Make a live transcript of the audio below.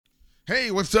Hey,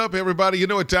 what's up, everybody? You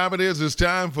know what time it is? It's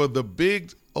time for the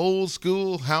big old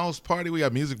school house party. We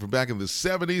got music from back in the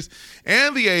 70s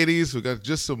and the 80s. We got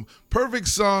just some perfect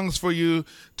songs for you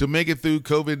to make it through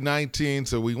COVID-19.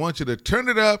 So we want you to turn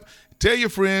it up, tell your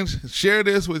friends, share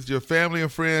this with your family and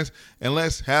friends, and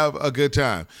let's have a good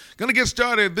time. Gonna get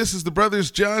started. This is the Brothers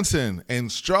Johnson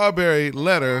and Strawberry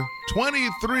Letter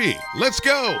 23. Let's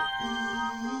go.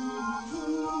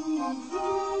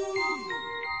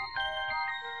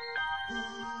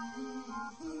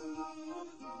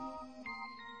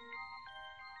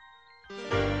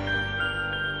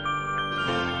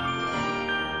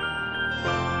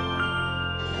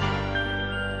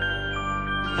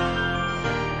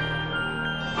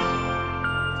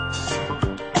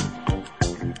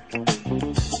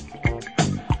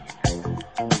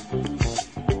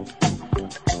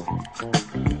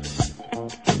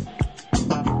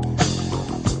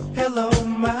 Hello,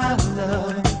 my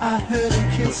love, I heard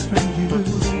a kiss from you.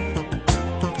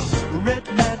 Red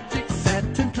magic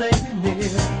satin playing near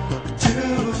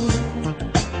too.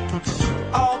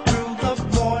 All through the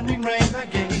morning rain I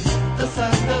gave, the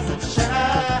sun doesn't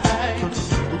shine.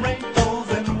 Rainbows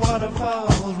and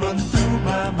waterfalls run through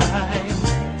my mind.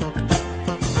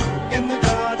 In the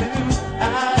garden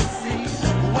I see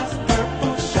west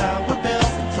purple shower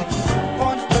bells and tea.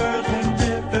 Orange birds and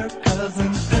river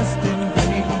cousins dressed in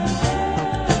green.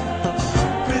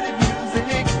 Pretty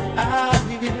music I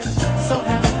hear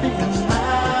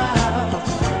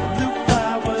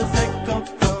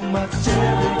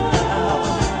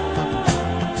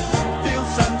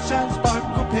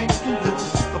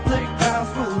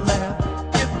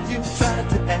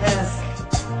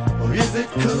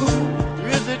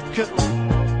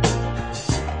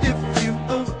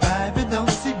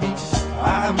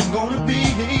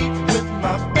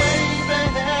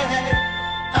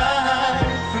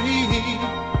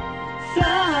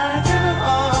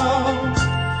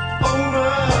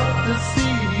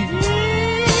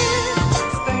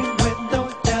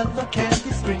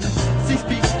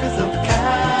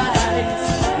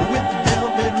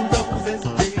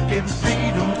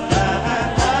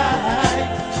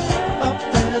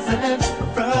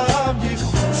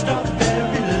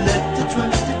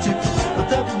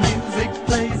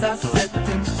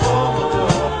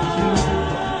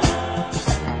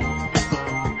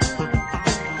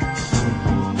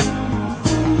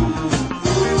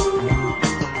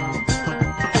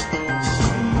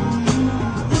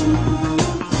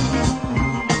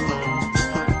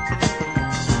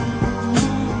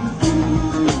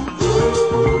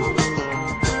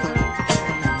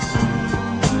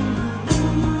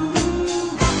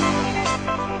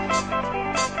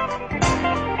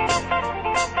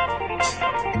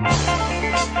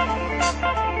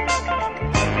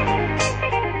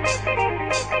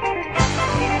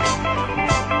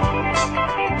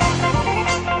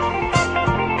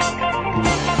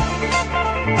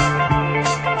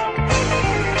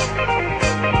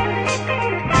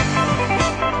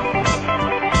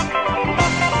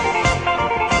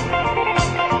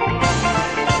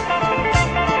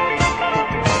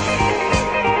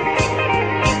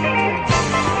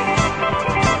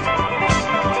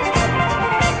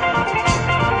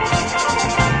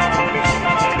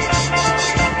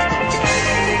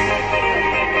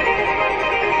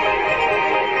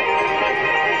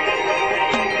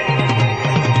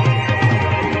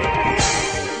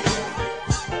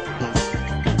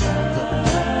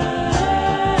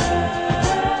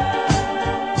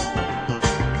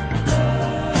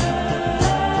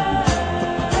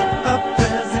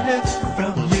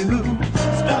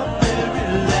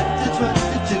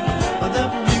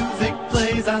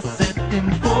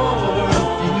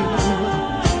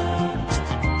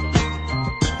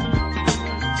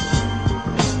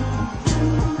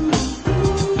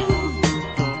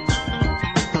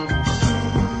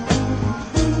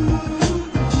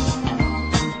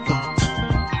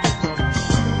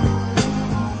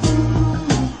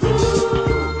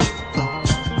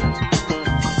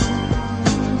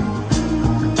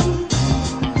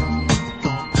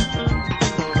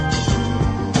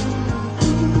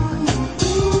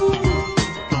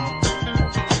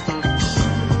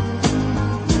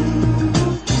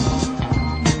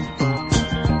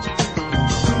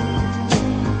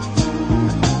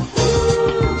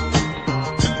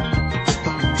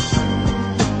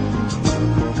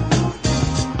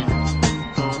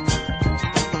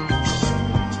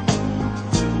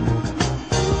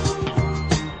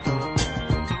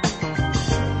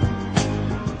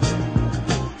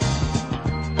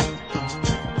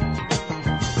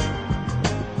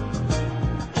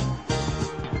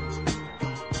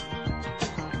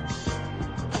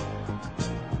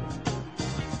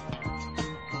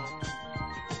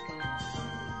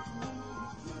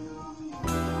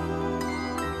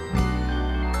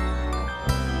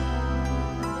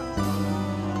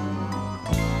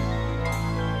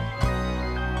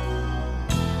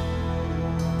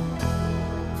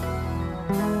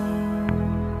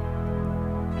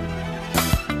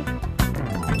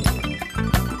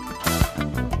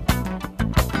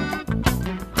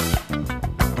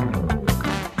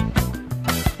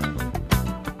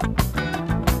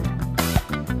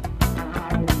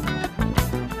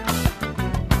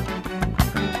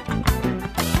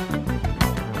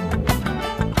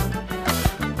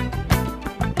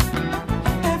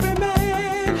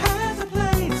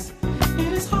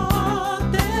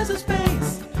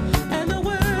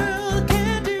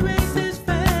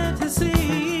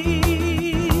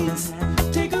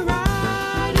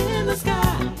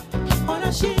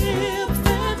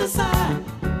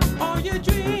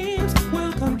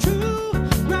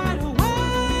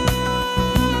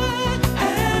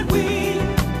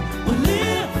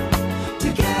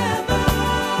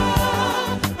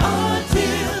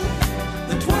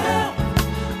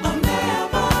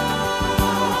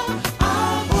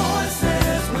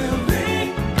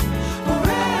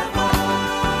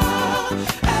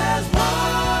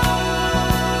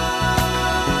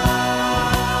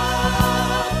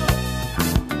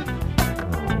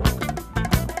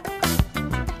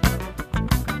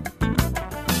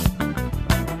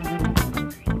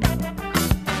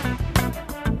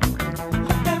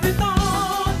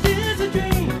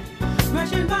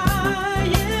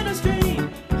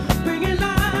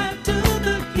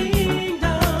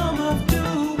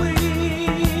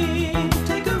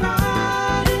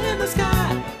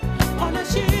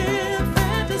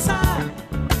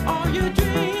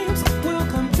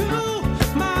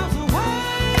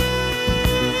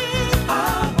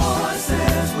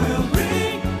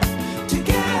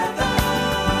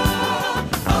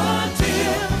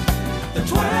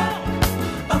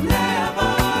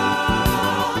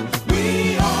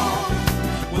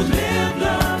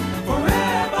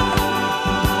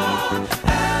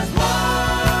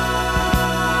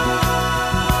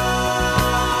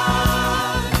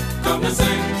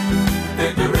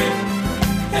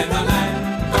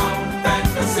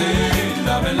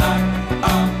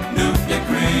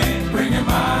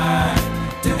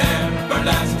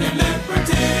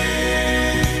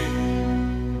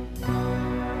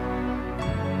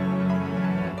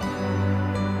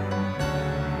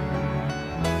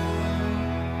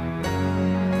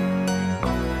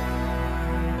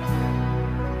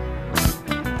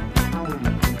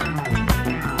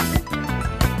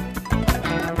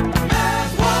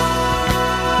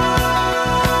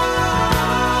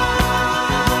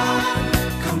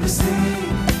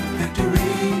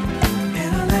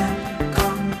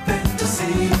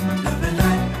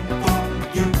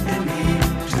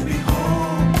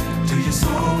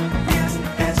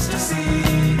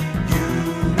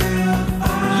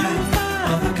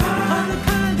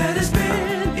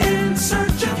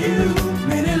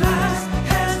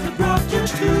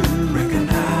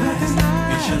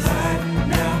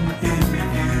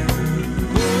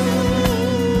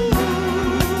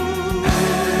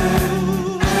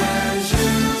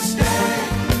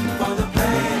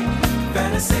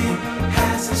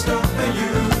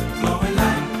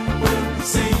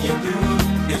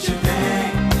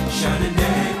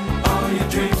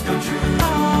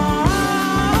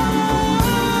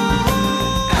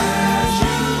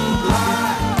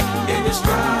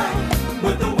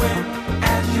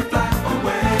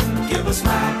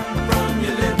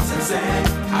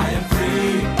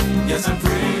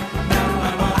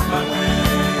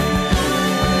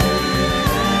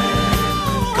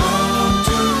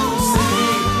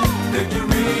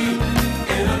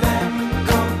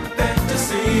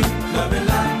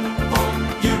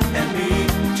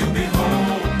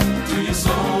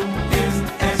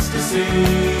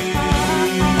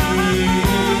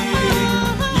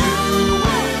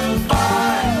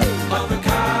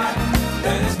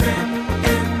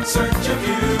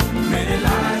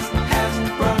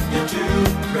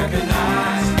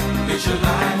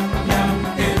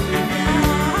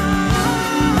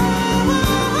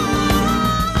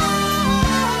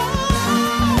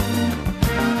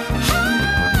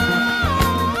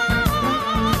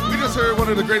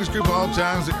to the greatest group of all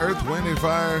times, the Earth, Wind, and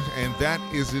Fire, and that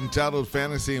is entitled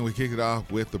Fantasy, and we kick it off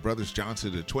with the Brothers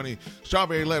Johnson, the 20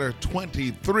 Strawberry Letter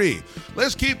 23.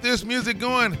 Let's keep this music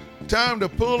going. Time to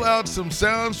pull out some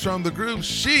sounds from the group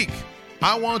Chic.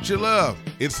 I Want Your Love.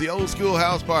 It's the Old School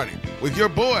House Party with your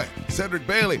boy, Cedric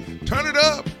Bailey. Turn it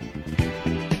up.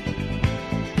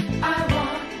 I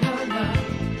want your love.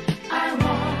 I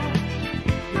want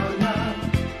your love.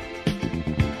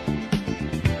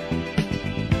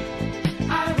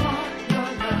 I want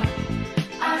your love.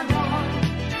 I want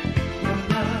your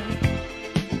love.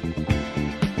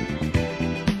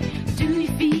 Do you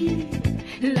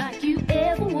feel like you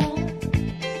ever want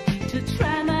to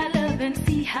try my love and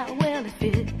see how well it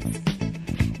fits?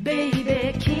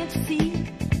 Baby, can't you see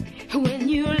when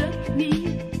you look at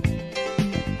me?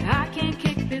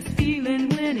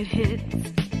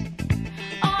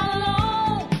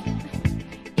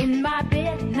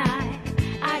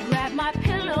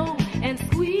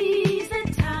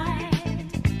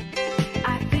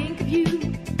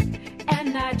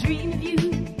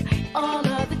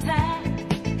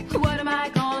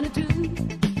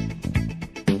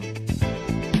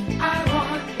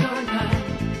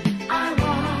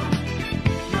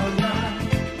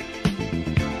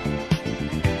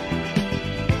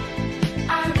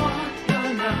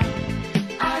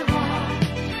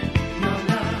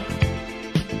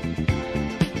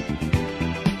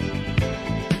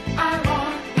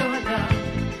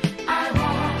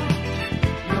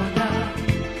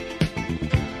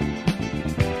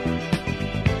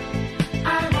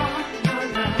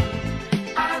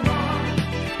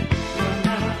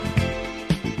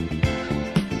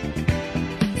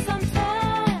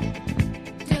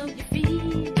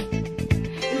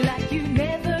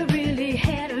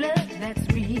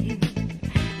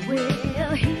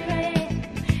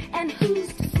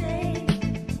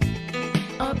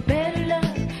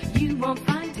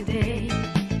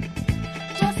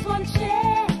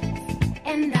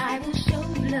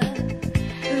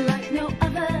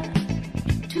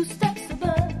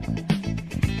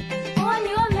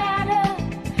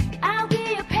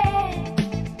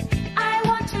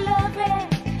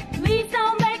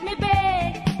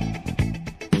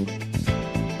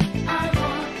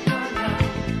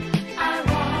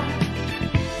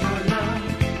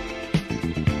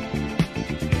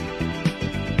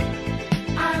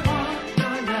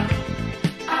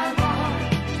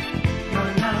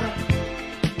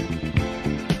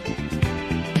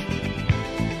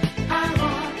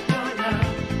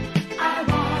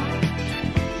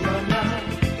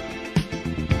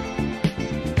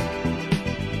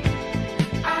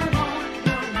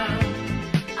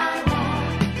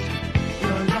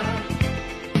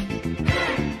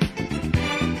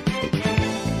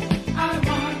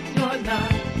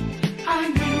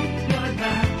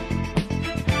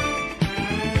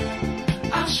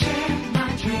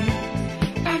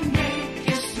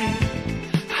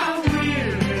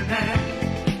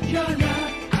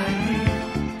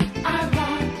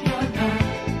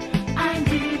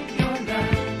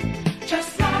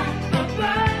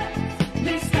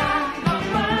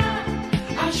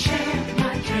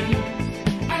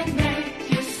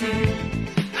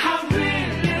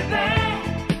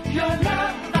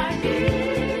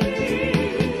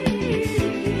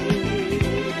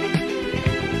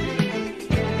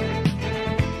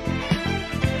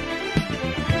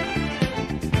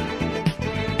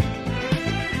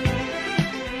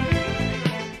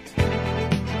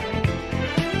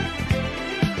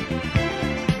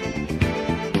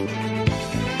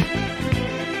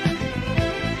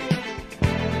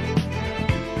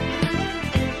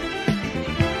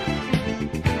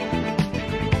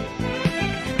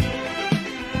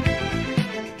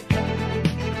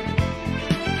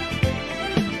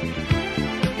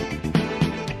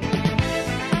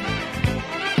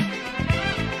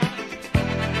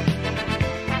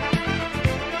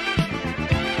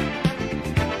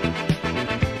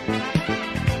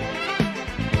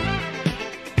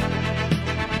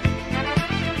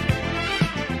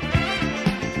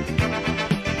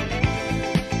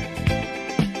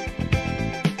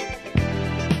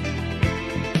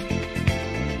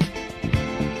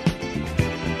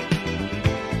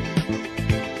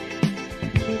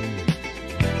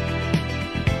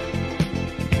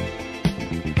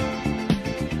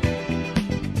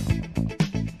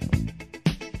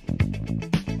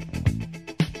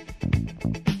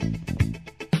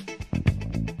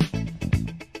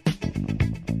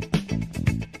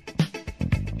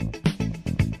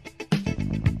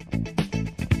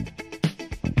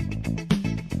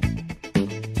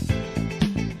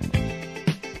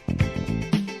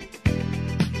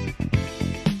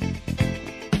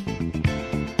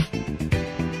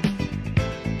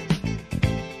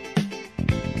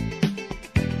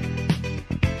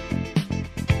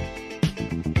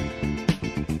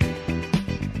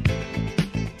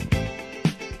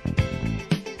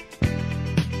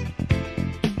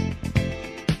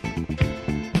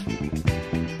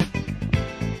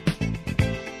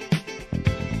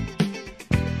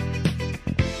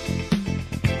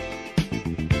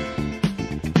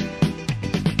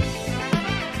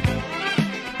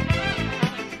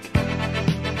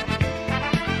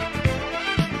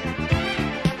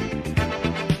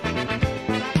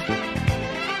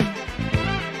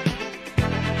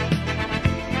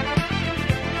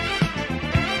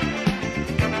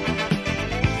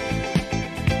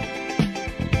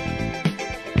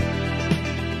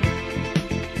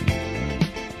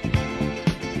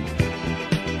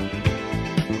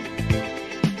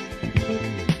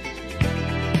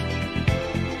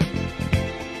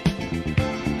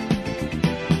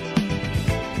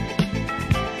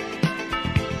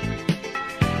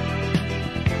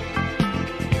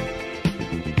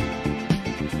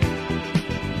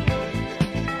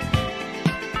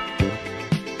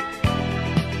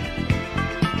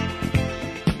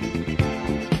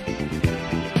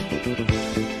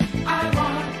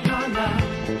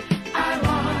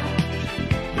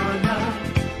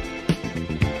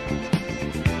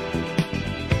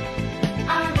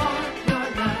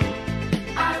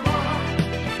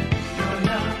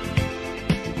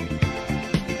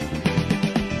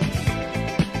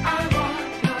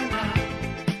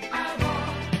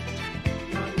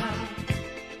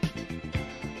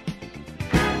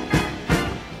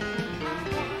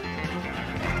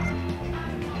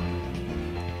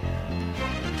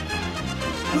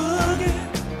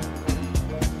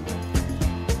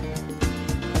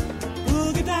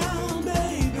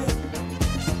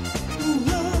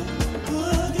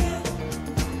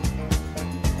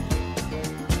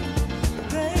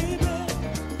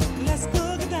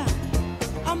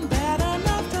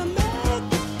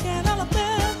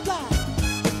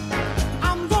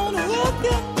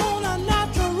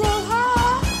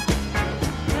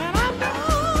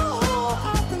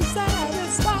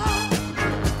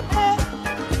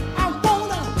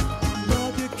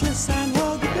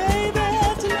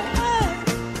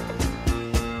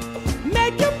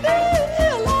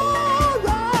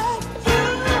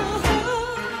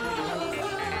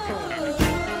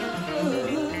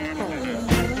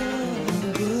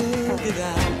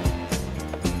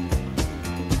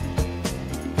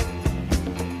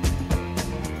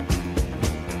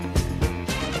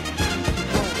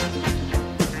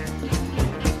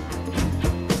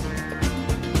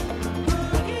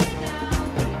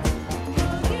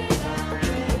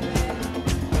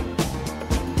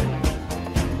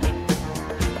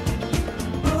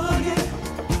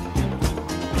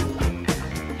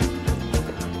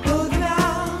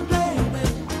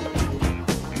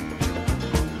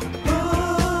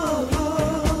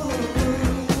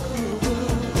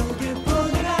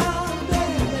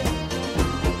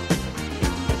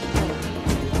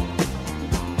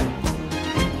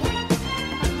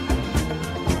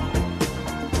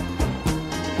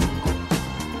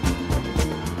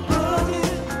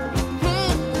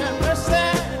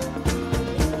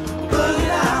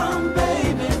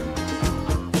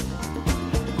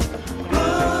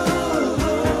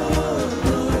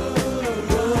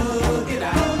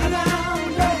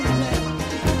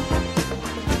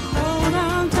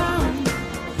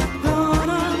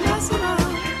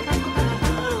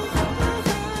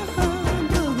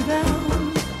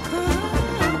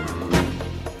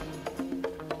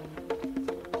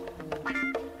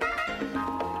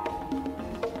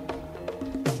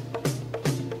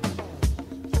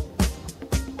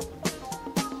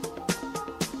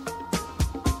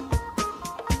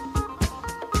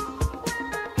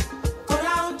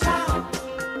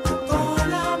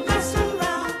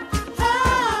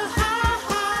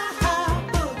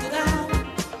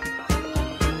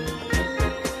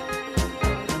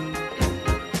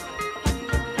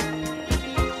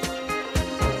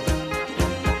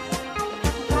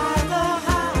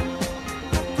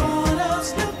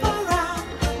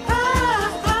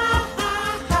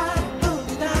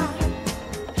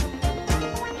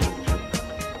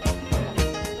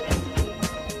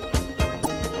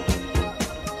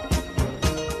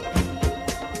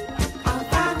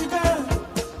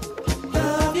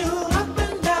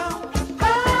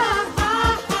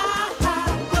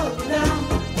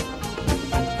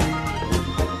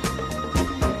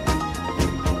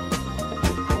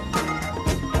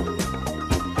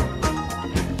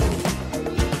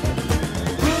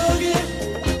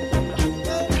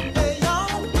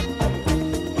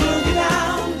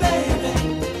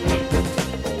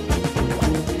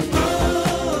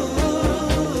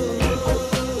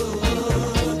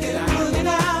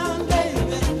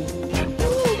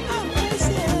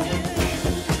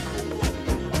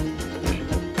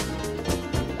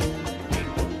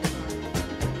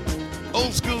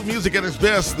 Old school music at its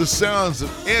best, the sounds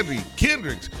of Eddie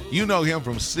Kendricks. You know him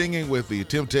from singing with the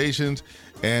Temptations,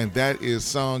 and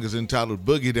song is entitled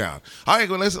Boogie Down. All right,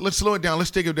 well, let's slow it down.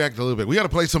 Let's take it back a little bit. We got to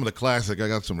play some of the classic. I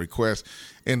got some requests.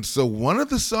 And so one of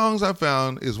the songs I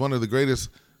found is one of the greatest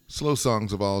slow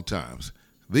songs of all times.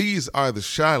 These are the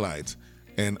Shy-Lites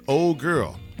and Old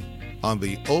Girl on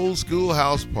the Old School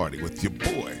House Party with your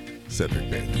boy, Cedric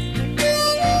Bailey.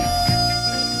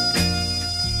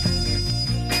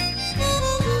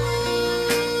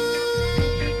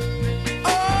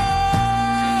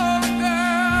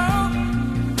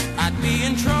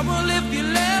 Trouble if you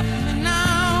left me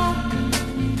now,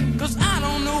 'cause I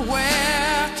don't know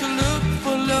where to look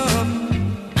for love.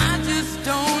 I just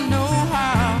don't know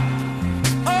how.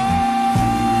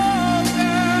 Oh,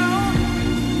 girl,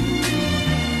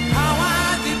 how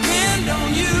I depend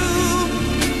on you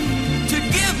to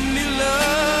give me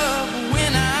love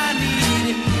when I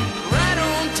need it. Right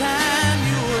on time,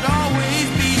 you would always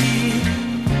be.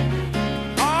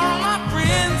 All my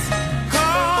friends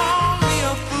call me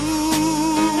a fool.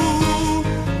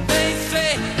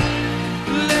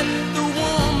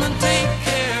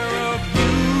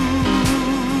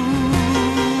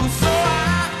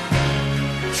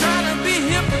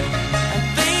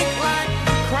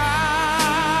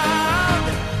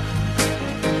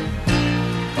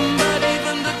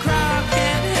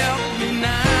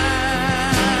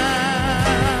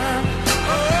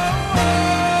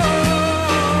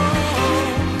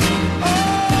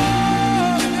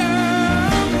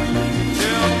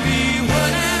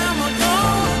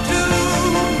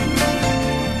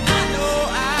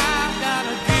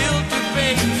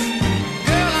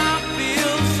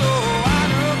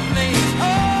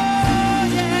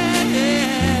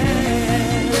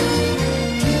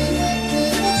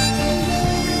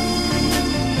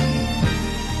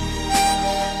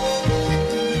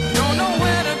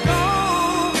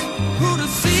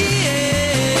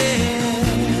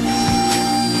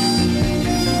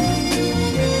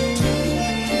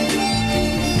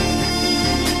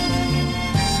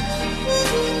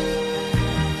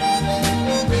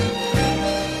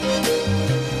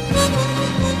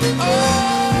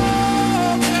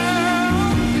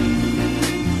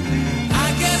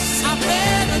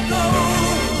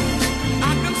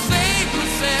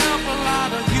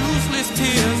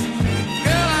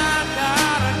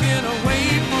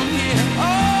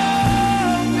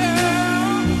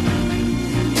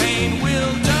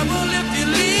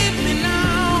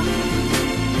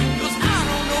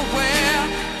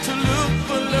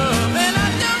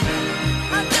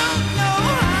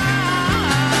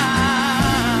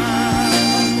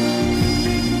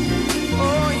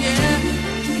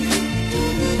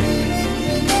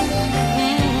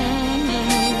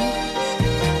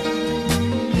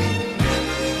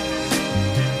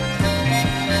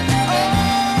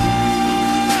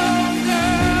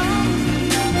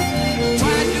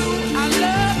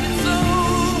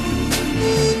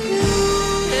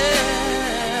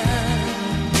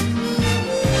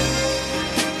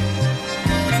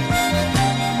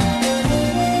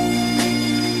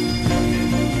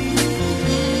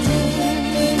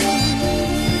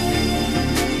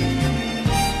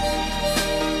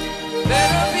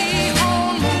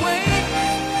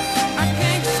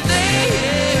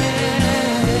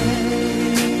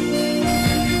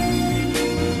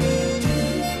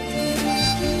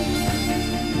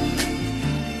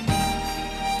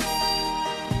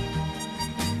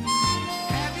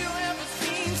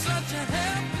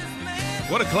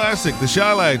 What a classic, the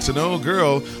Shy-Lites, an Old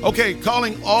Girl. Okay,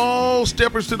 calling all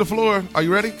steppers to the floor. Are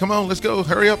you ready? Come on, let's go.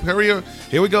 Hurry up, hurry up.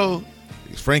 Here we go.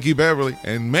 It's Frankie Beverly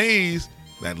and Maze,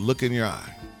 That Look in Your Eye.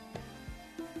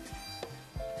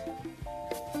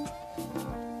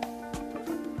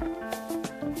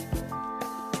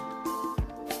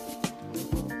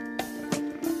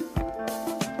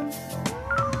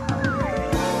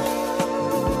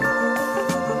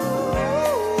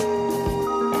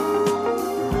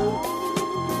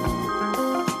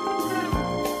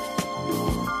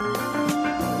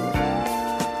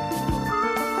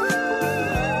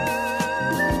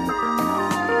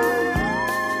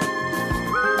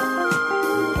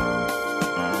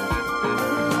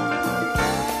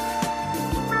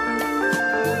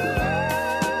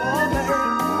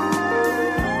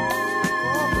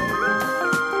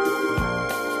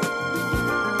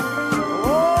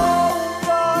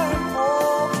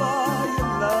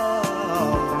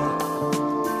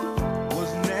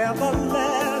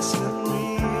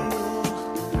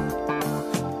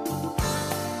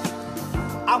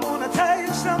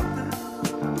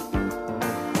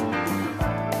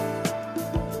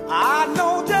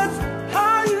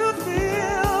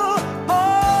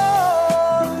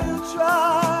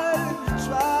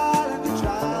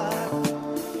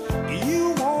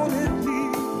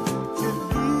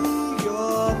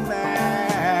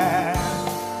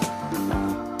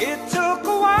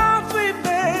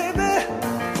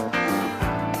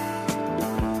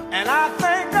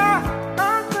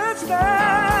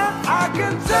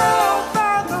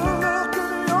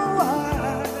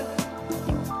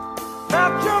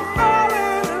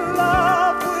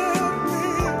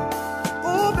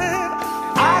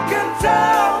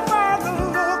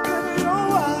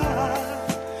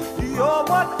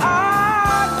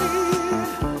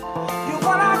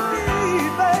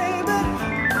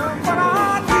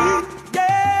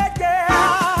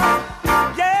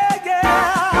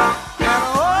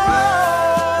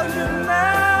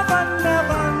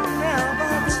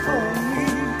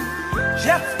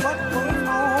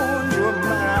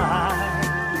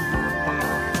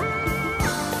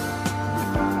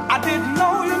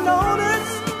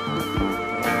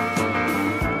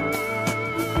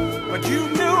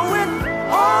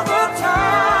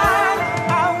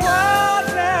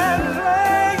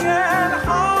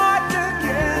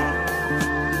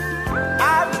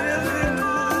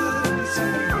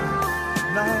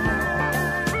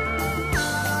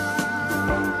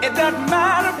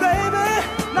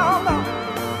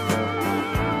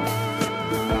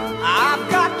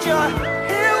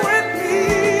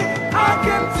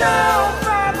 tell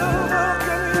by the look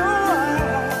in your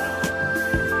eyes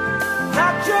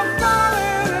that you're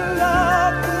falling in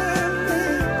love with me.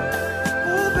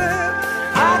 Oh, babe,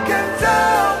 I can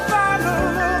tell by the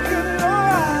look in your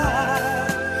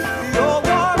eyes you're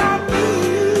what I need.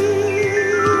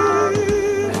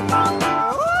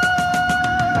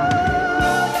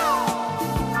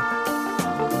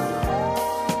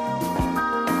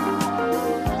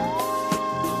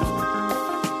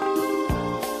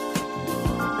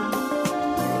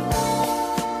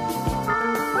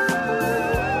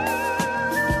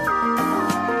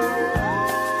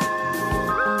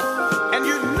 And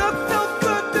you look so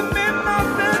good to me, my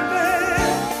baby.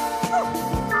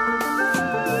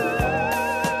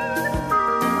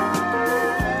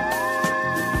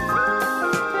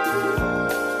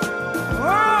 Oh,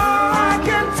 I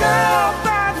can tell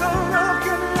by the look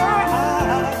in your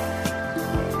eyes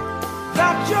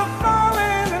that you're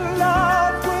falling in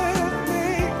love with me.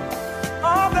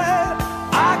 Oh, babe,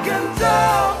 I can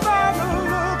tell by the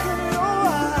look in your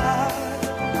eyes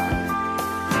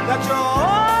that you're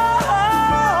all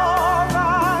I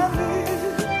need.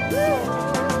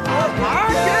 I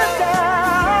can tell.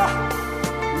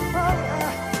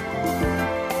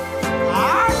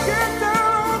 I can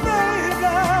tell,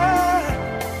 baby.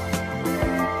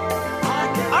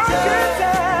 I can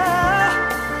tell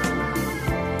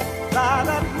by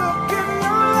that look in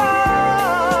your eye.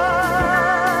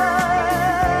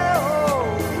 Oh,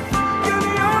 in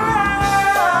your eye.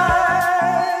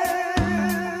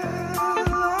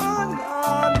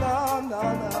 No.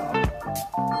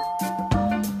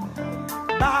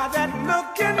 By that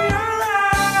look in your eye.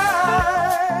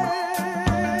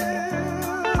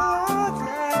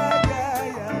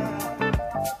 Yeah.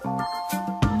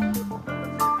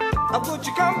 Would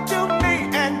you come to me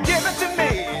and give it to me?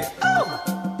 Oh.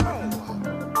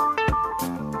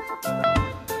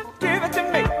 Give it to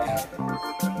me.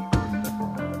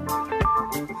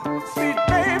 Sweet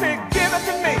baby, give it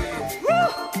to me. Woo.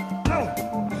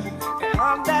 And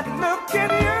on that look in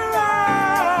your eye.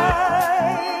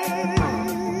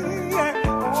 Yeah.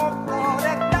 Oh,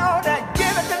 that,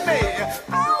 give it to me.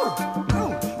 Oh.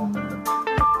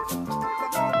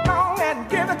 And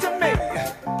give it to me.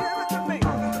 Give it to me.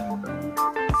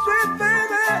 Sweet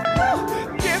baby,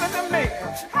 give it to me.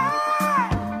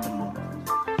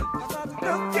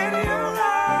 Look in your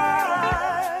eye.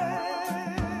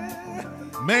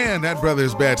 Man, that brother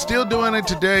is bad. Still doing it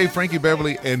today. Frankie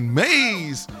Beverly and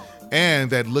Maze. And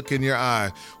that look in your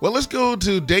eye. Well, let's go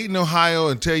to Dayton, Ohio,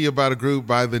 and tell you about a group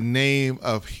by the name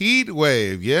of Heat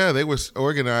Wave. Yeah, they were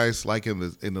organized like in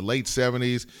the late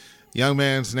 70s. Young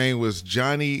man's name was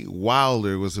Johnny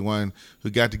Wilder, was the one who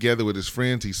got together with his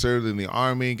friends. He served in the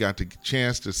Army, got the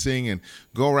chance to sing and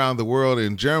go around the world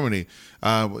in Germany.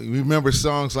 Remember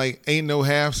songs like Ain't No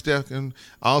Half Steppin',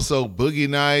 also Boogie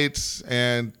Nights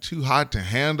and Too Hot to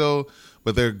Handle.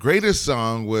 But their greatest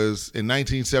song was in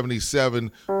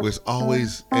 1977 was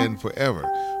Always and Forever.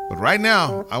 But right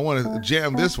now, I want to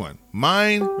jam this one.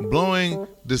 Mind Blowing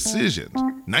Decisions.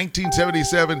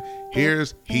 1977,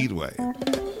 here's Heat Wave.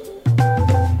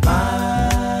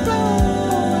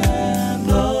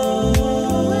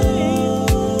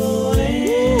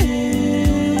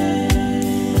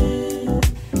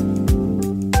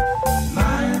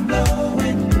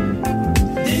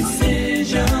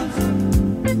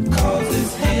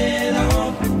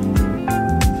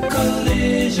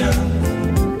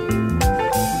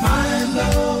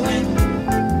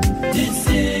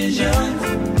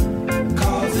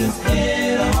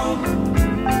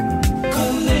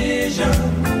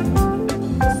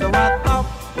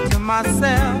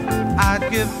 Myself, I'd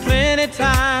give plenty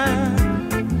time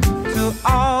to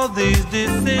all these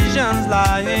decisions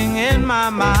lying in my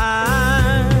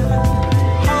mind.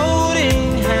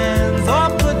 Holding hands or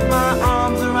put my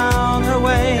arms around her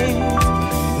waist.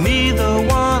 Neither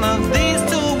one of these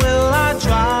two will I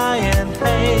try and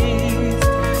haste.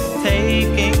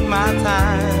 Taking my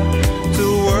time to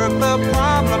work the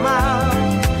problem out,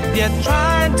 yet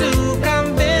trying to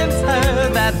convince her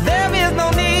that there is no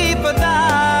need for doubt.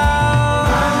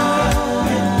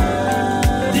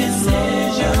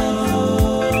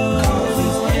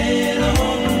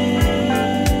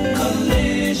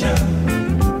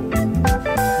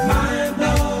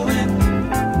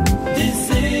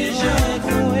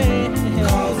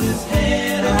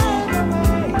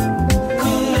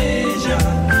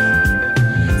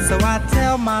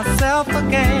 Myself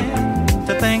again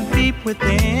to think deep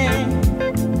within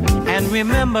and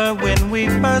remember when we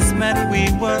first met we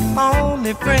were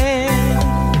only friends.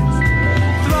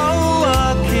 Throw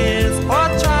a kiss or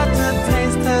try to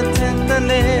taste her tender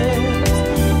lips.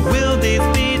 Will these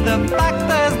be the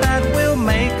factors that will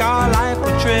make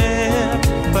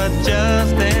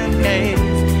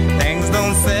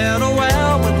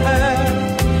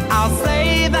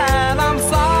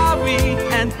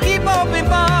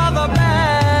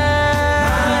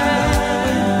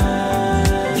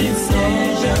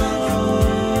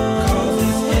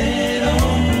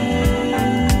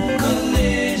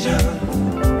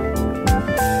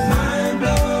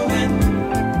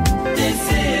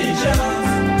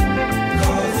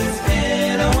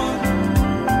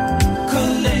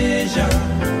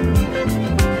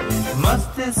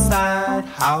decide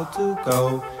how to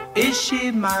go. Is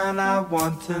she mine? I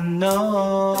want to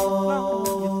know.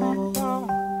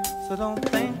 So don't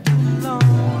think too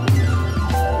long.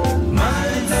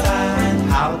 Mine decide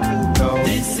how to go.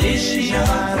 Is she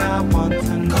mine? I want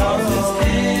to know. 'Cause it's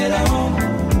head on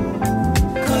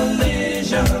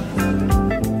collision.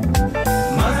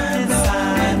 Mine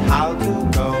decide how to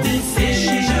go. Is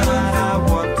she mine? I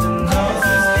want to know.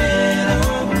 'Cause it's head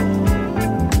on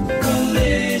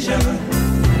collision.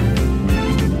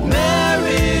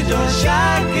 Married or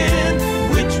shagging,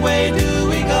 which way do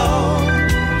we go?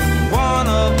 One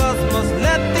of us must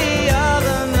let the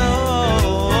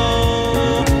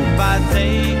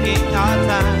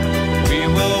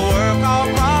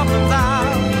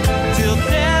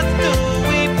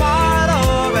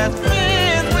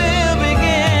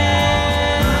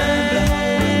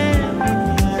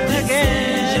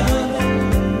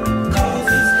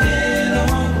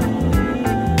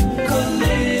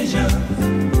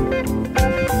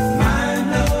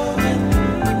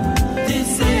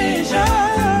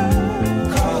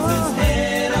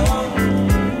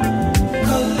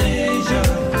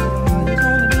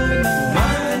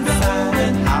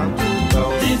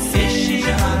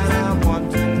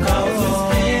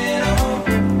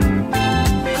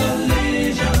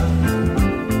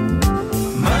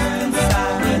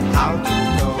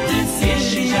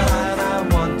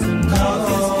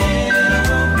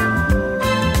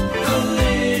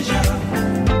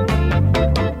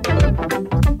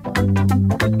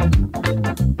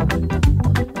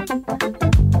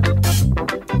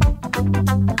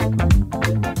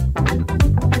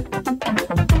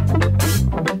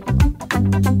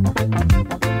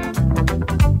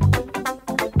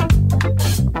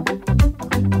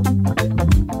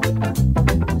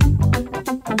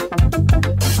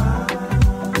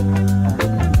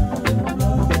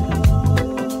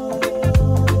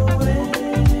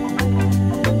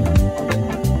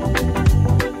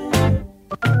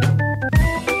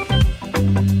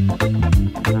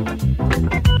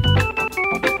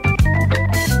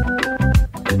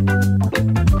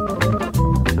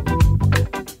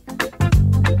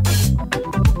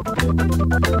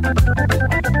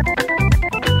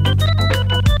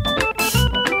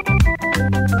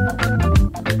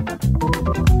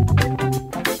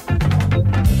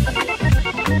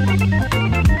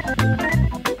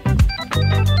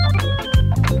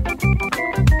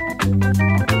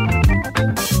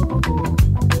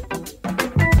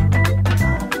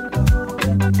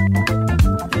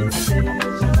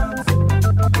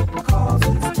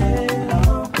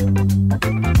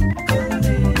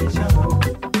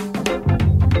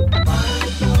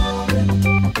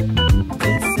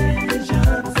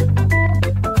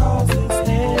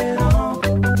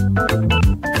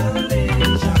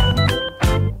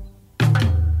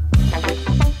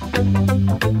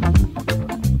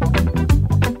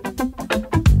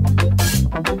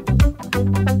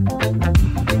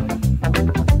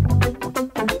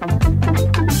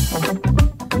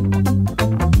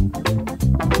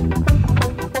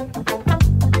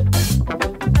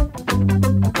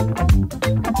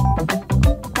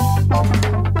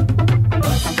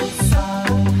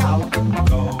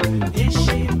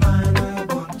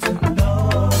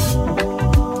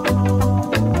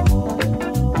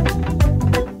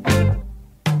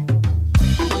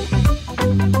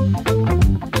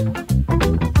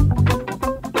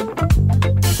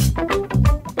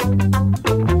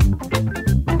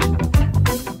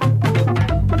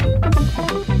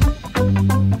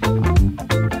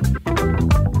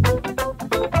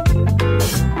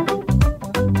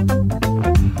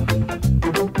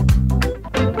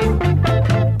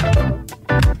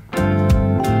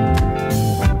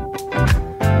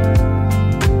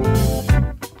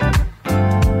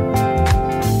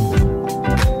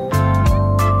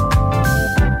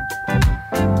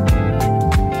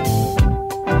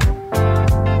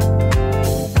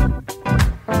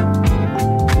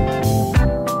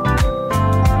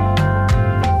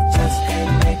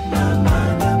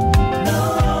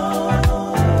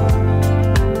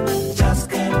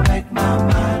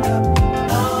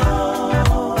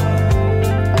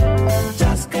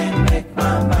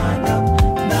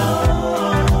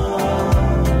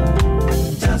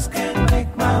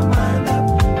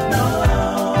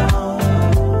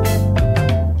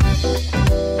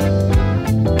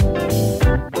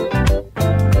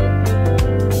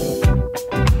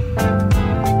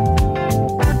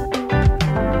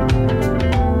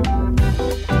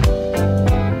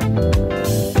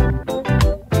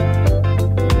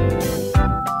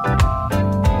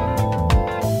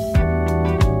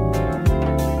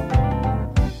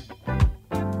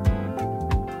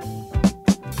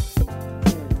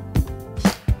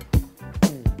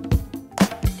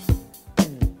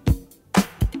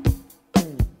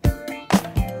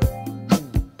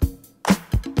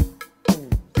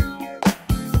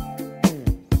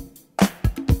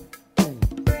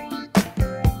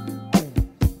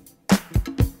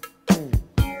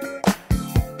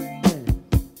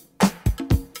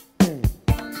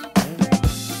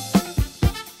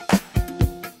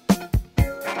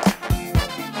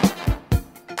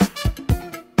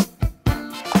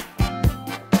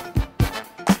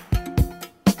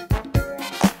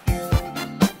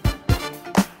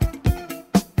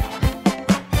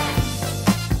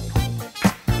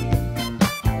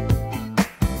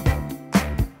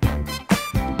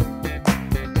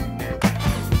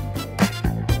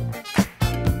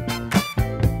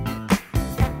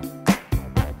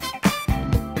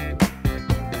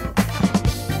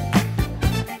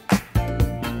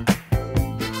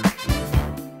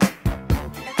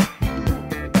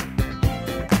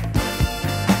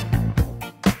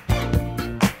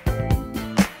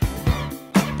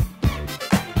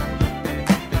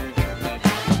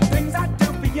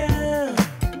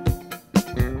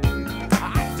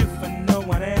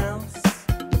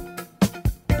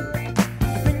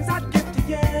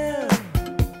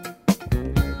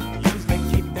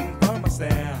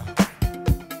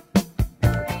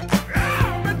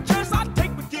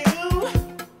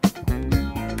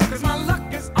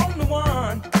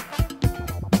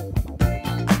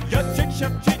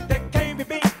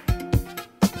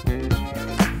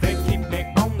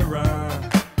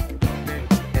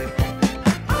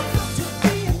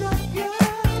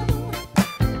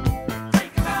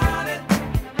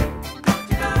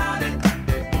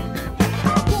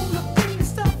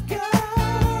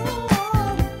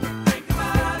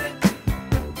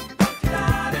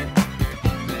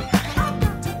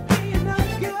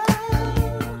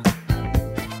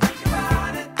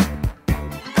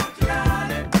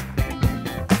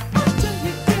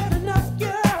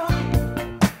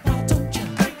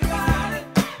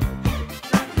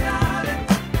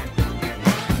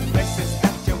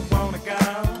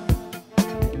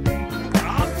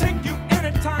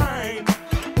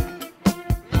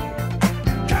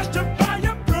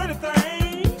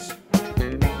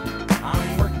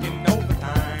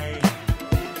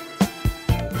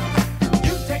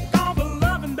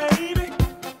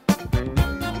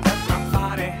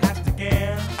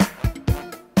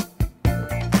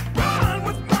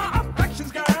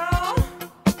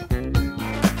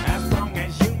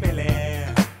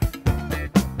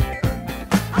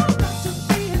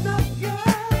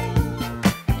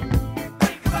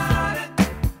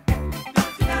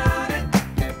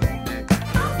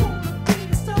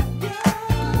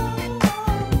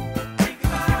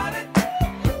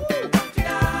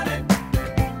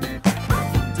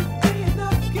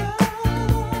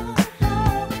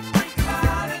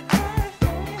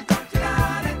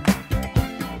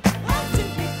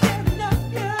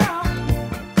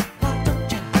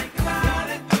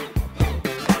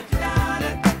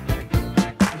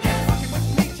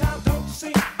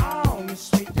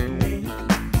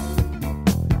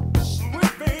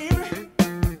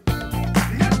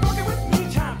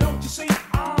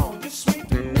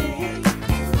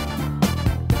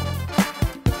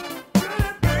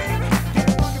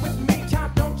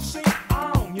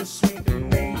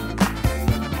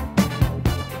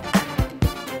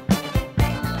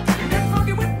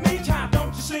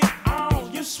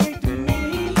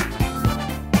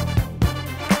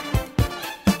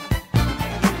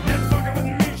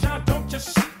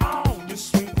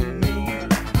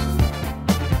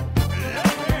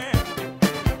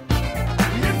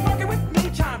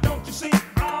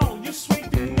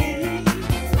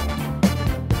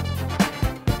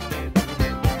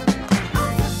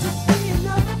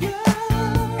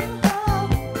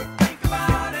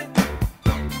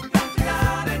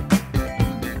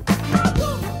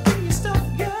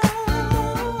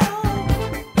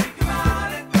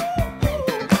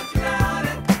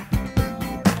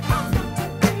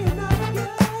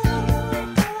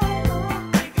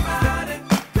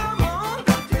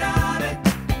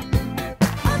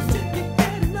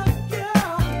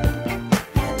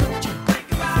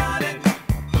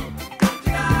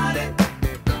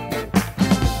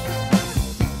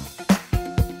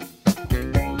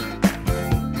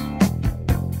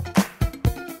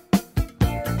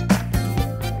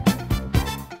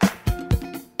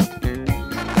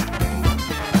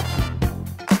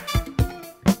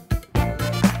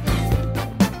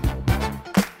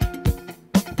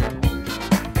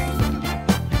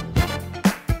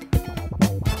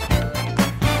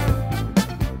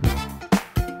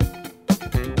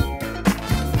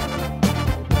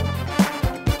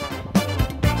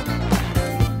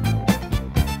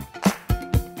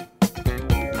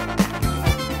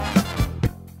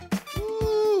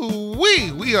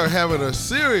we are having a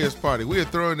serious party. We are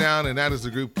throwing down, and that is the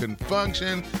group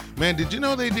Confunction. Man, did you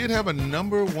know they did have a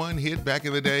 #1 hit back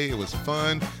in the day? It was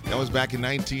fun. That was back in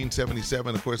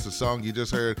 1977. Of course, the song you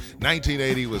just heard,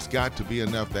 1980, was Got to Be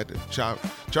Enough. That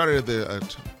charted at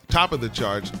the top of the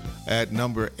charts at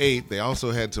 #8. They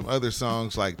also had some other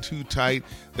songs like Too Tight.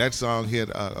 That song hit,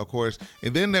 of course.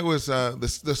 And then there was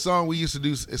the song we used to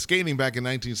do skating back in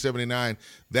 1979.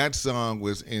 That song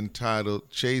was entitled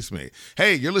Chase Me.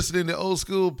 Hey, you're listening to Old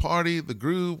School Party, The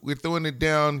Groove. We're throwing it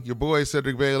down. Your boy,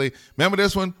 Cedric Bailey. Remember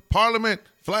this one? Parliament,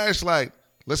 Flashlight.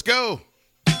 Let's go.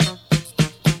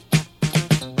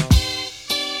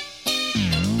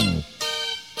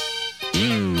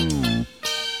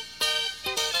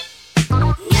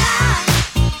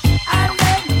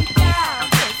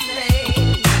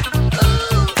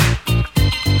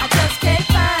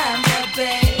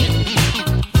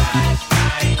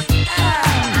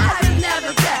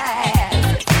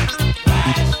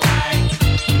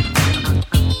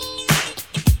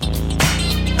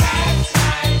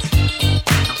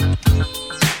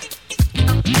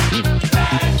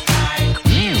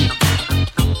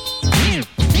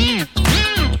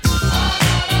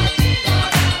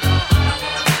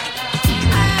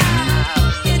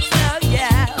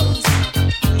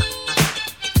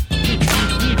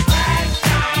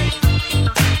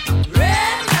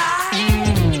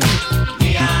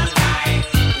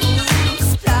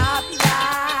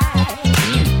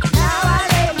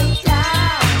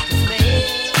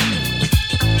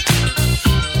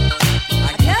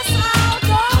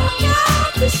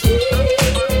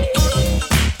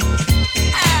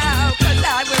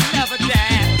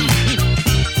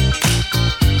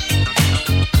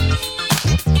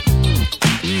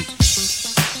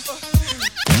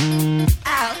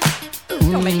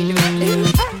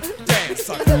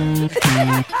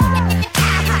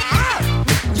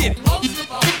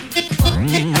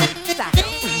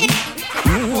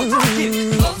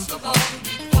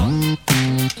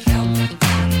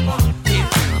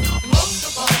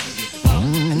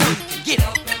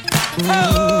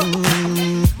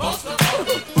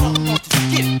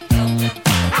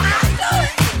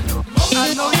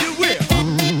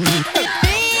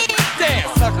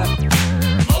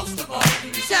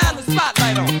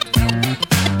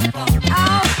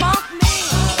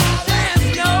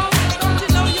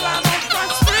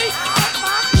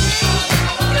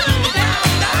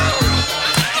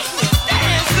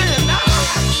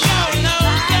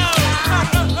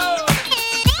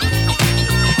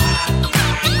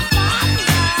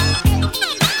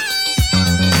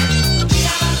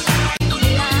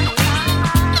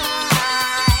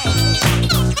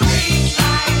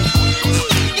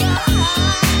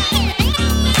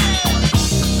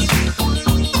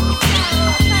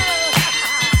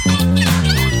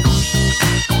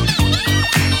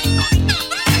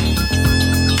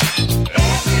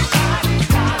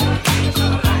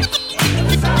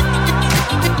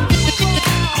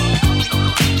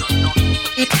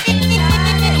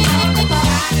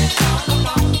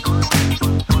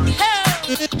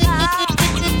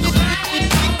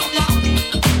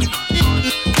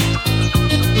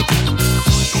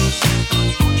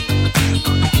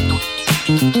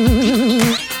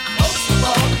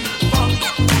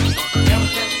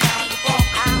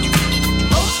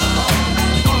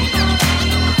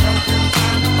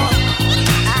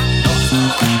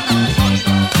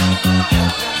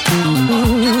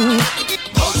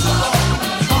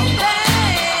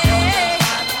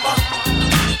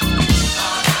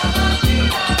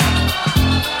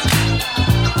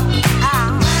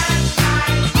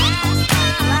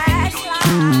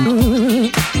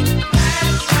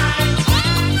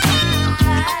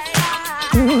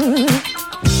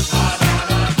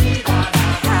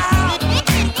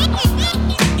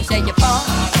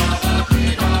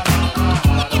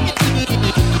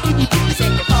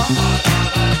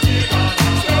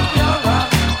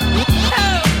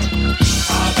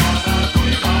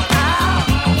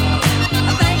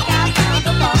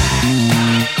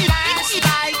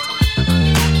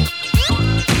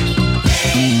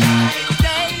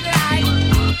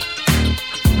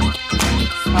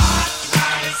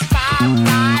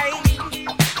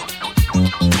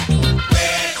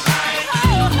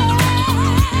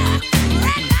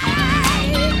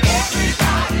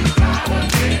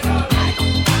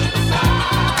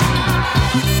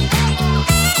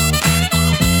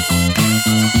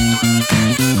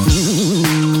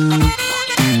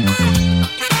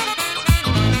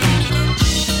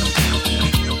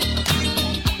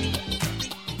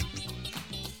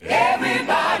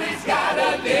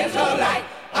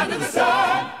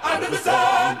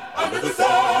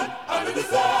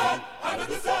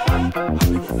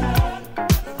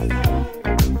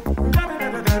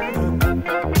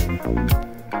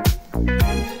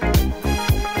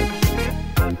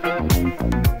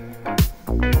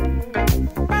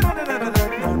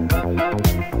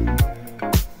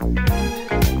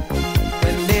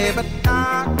 Whenever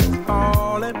dark is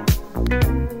falling,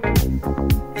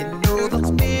 you know the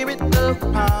spirit of the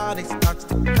party starts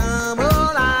to come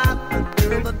alive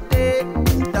until the day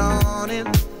is dawning.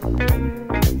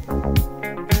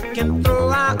 You can throw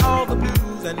out all the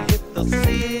blues and hit the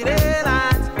city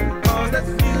lights, 'cause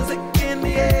there's music in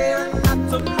the air and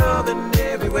lots of loving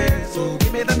everywhere. So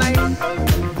give me the night.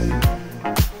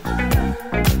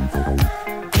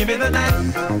 Give me the night.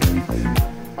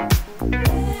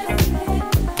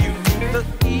 You need the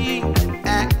heat,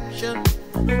 action,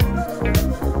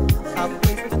 a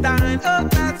place to dine, a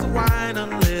glass of wine, a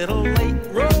little late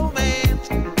romance.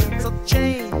 It's a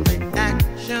chain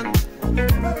reaction.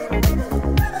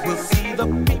 We'll see the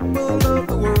people of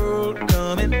the world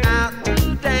coming out to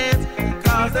dance,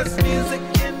 'cause there's music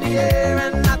in the air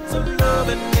and lots of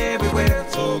loving everywhere.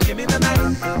 So give me the night.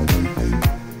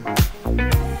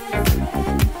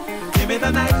 Give me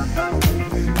the night.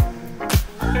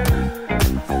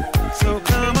 So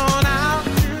come on out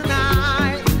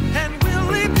tonight, and we'll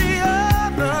leave the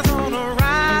others on a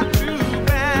ride through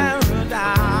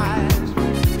paradise.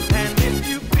 And if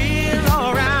you feel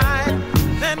alright,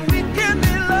 then we can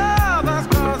be lovers,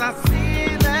 'cause I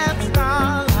see that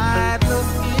starlight look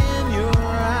in your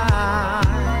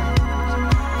eyes.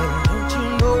 And don't you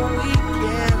know we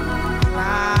can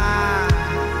fly?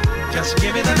 Just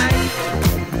give me the night.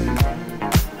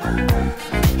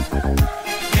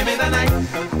 Give me the night.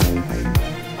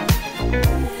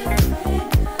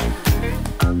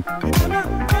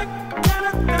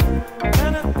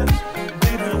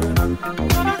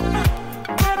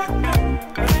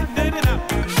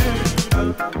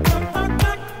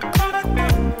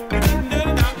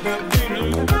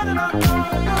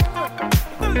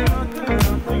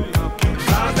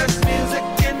 Cause there's music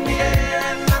in the air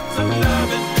and lots of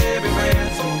loving everywhere.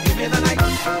 So give me the night.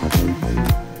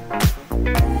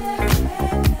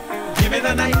 Give me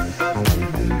the night.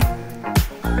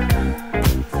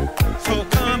 So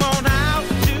come on out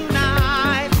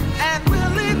tonight, and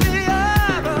we'll leave the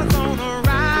others on a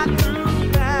ride through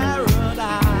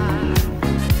paradise.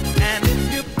 And if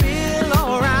you feel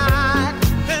alright,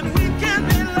 then we can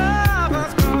be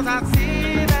lovers, 'cause I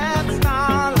see that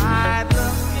starlight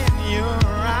look in your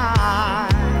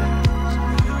eyes.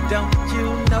 Don't you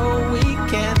know we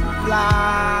can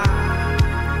fly?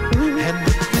 And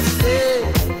if we stay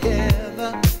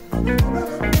together,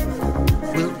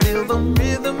 we'll feel the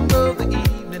rhythm of the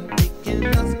evening taking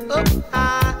us up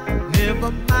high.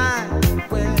 Never mind the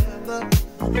weather,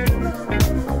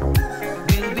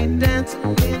 we'll be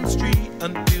dancing in the street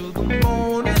until the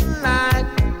morning light.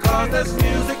 'Cause there's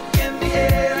music in the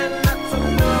air and lots of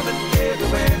loving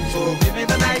everywhere. So give me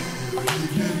the night.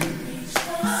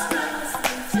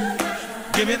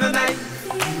 Give me the night.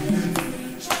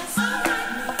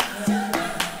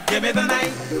 Give me the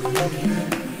night.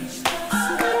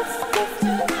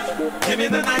 Give me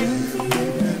the night.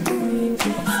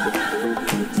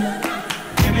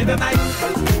 Give me the night.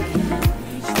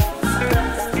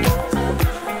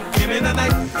 Give me the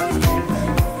night.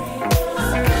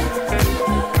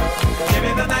 Give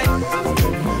me the night.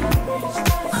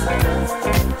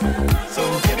 So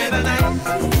give me the night.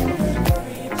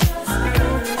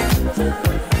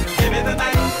 Give me the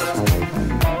night.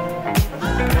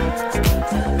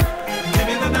 Give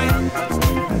me the night.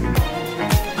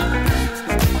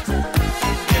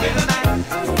 Give me the night.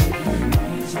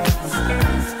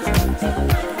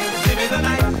 Give me the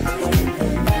night.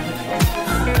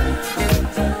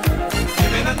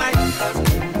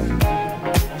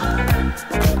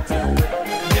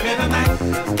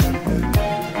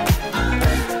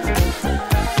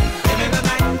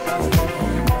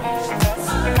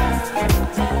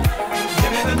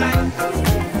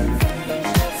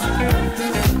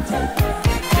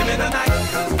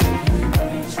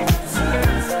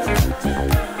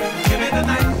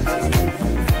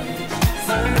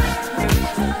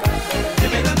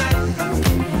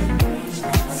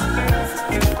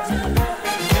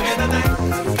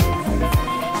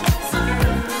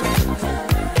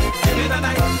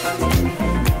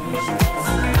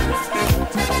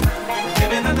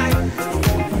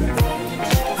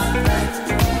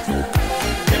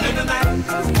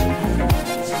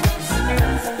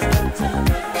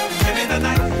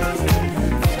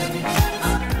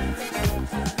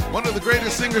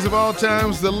 singers of all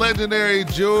times, the legendary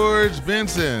George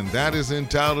Benson. That is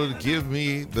entitled Give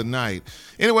Me the Night.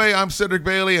 Anyway, I'm Cedric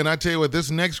Bailey, and I tell you what,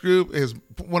 this next group is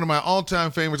one of my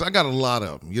all-time favorites. I got a lot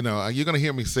of them. You know, you're going to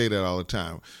hear me say that all the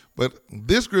time. But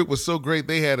this group was so great,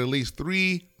 they had at least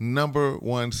 3 number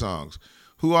 1 songs.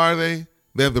 Who are they?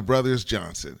 They're the Brothers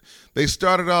Johnson. They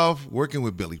started off working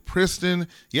with Billy Preston.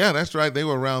 Yeah, that's right. They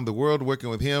were around the world working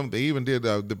with him. They even did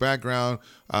the background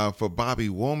for Bobby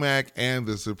Womack and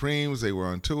the Supremes. They were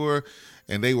on tour,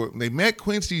 and they met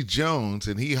Quincy Jones,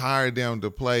 and he hired them to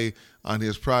play on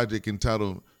his project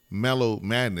entitled Mellow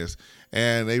Madness.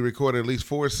 And they recorded at least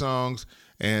 4 songs,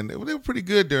 and they were pretty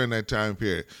good during that time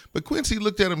period. But Quincy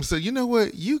looked at them and said, you know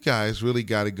what? You guys really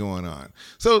got it going on.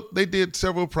 So they did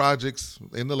several projects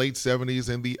in the late 70s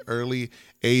and the early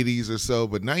 80s or so,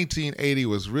 but 1980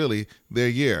 was really their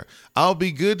year. I'll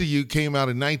Be Good to You came out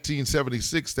in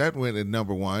 1976. That went at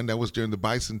number 1. That was during the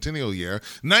bicentennial year.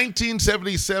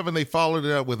 1977, they followed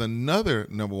it up with another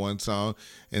number 1 song,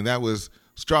 and that was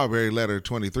Strawberry Letter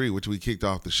 23, which we kicked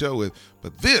off the show with.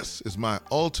 But this is my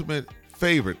ultimate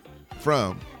favorite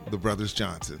from the Brothers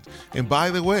Johnson. And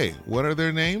by the way, what are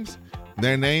their names?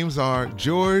 Their names are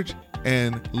George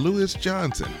and Louis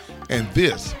Johnson. And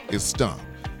this is Stomp.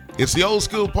 It's the old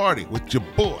school party with your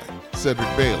boy,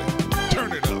 Cedric Bailey.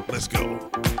 Turn it up. Let's go.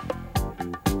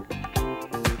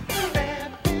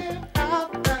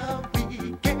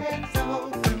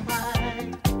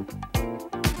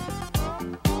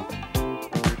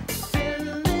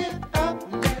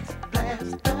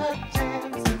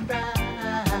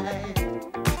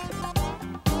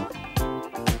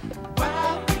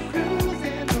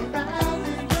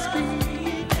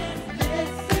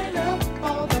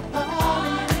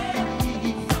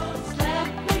 Slap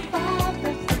me by,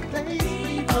 that's the place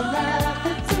we go.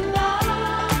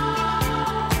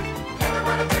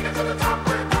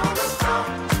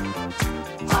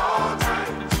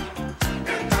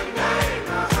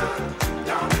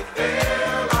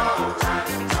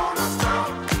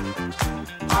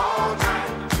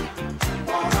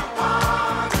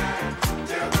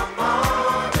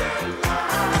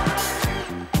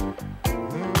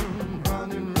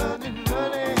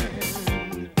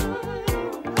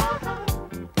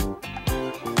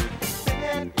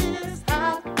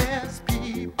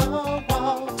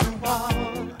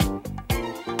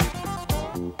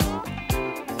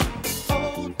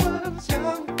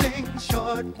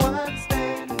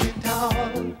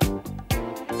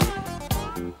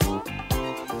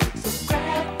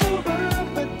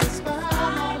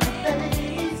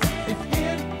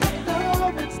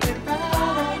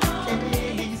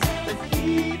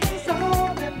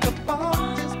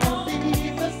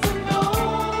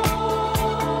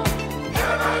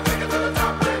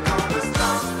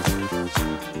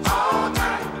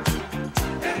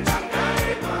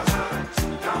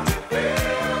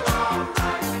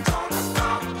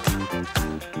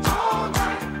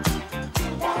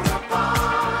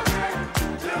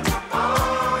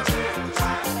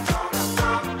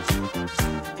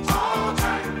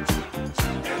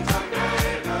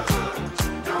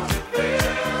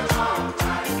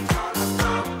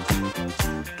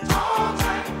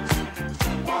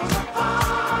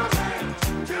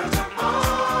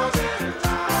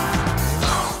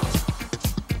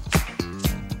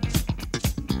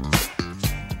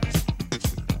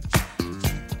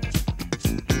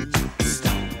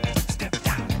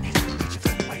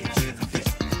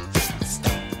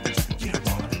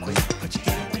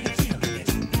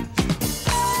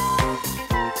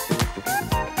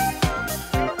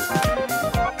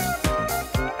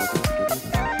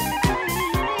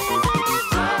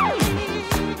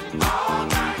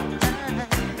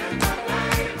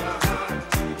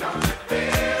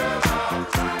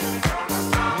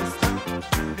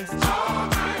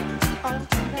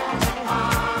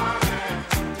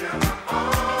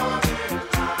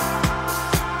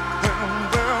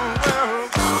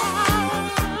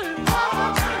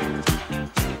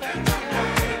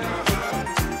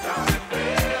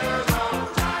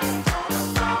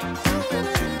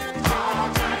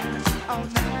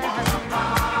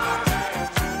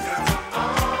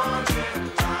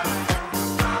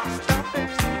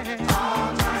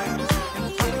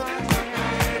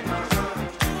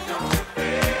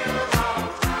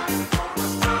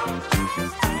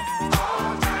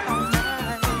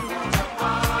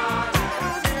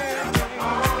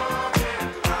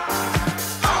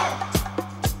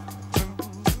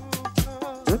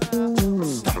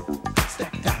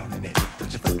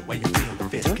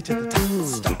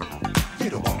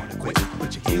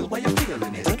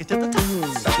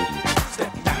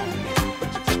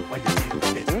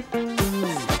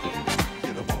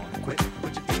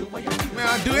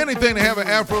 I'd do anything to have an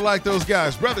afro like those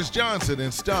guys. Brothers Johnson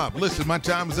and Stomp. Listen, my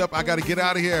time is up. I got to get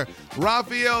out of here.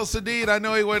 Raphael Saadiq, I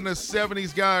know he wasn't a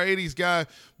 70s guy or 80s guy,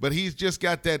 but he's just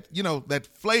got that, that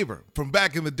flavor from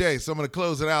back in the day. So I'm going to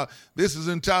close it out. This is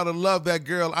entitled Love That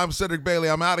Girl. I'm Cedric Bailey.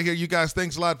 I'm out of here. You guys,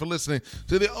 thanks a lot for listening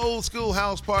to the Old School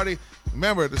House Party.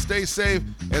 Remember to stay safe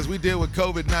as we deal with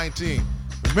COVID-19.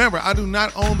 Remember, I do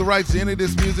not own the rights to any of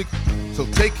this music, so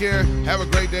take care, have a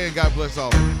great day, and God bless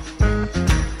all of you.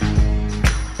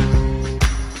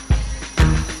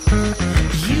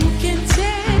 You can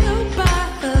tell by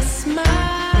her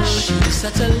smile she's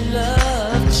such a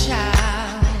love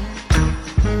child.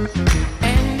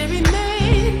 And every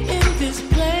man in this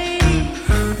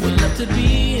place would love to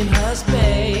be in her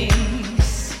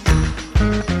space.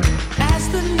 As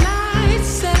the night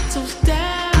settles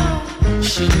down,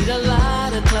 she'll need a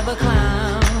lot of clever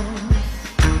clowns.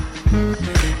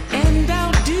 And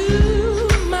I'll do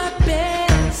my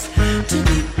best to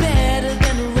be better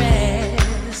than the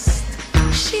rest.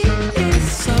 She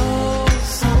is so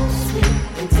sweet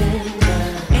and tender,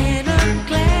 and I'm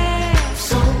glad,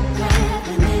 so glad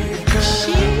we made it.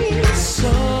 She's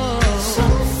so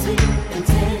sweet and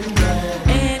tender,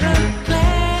 and I'm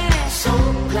glad, so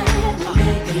glad we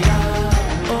made it.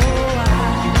 Oh, I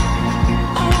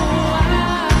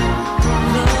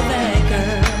love that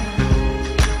girl.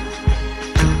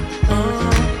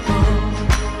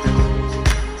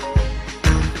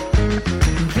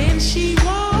 Then she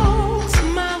walks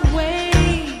my way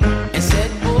and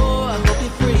said, "Boy, I hope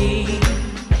you're free."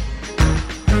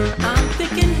 I'm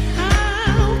thinking,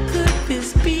 how could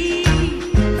this be?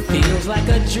 Feels like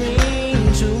a dream.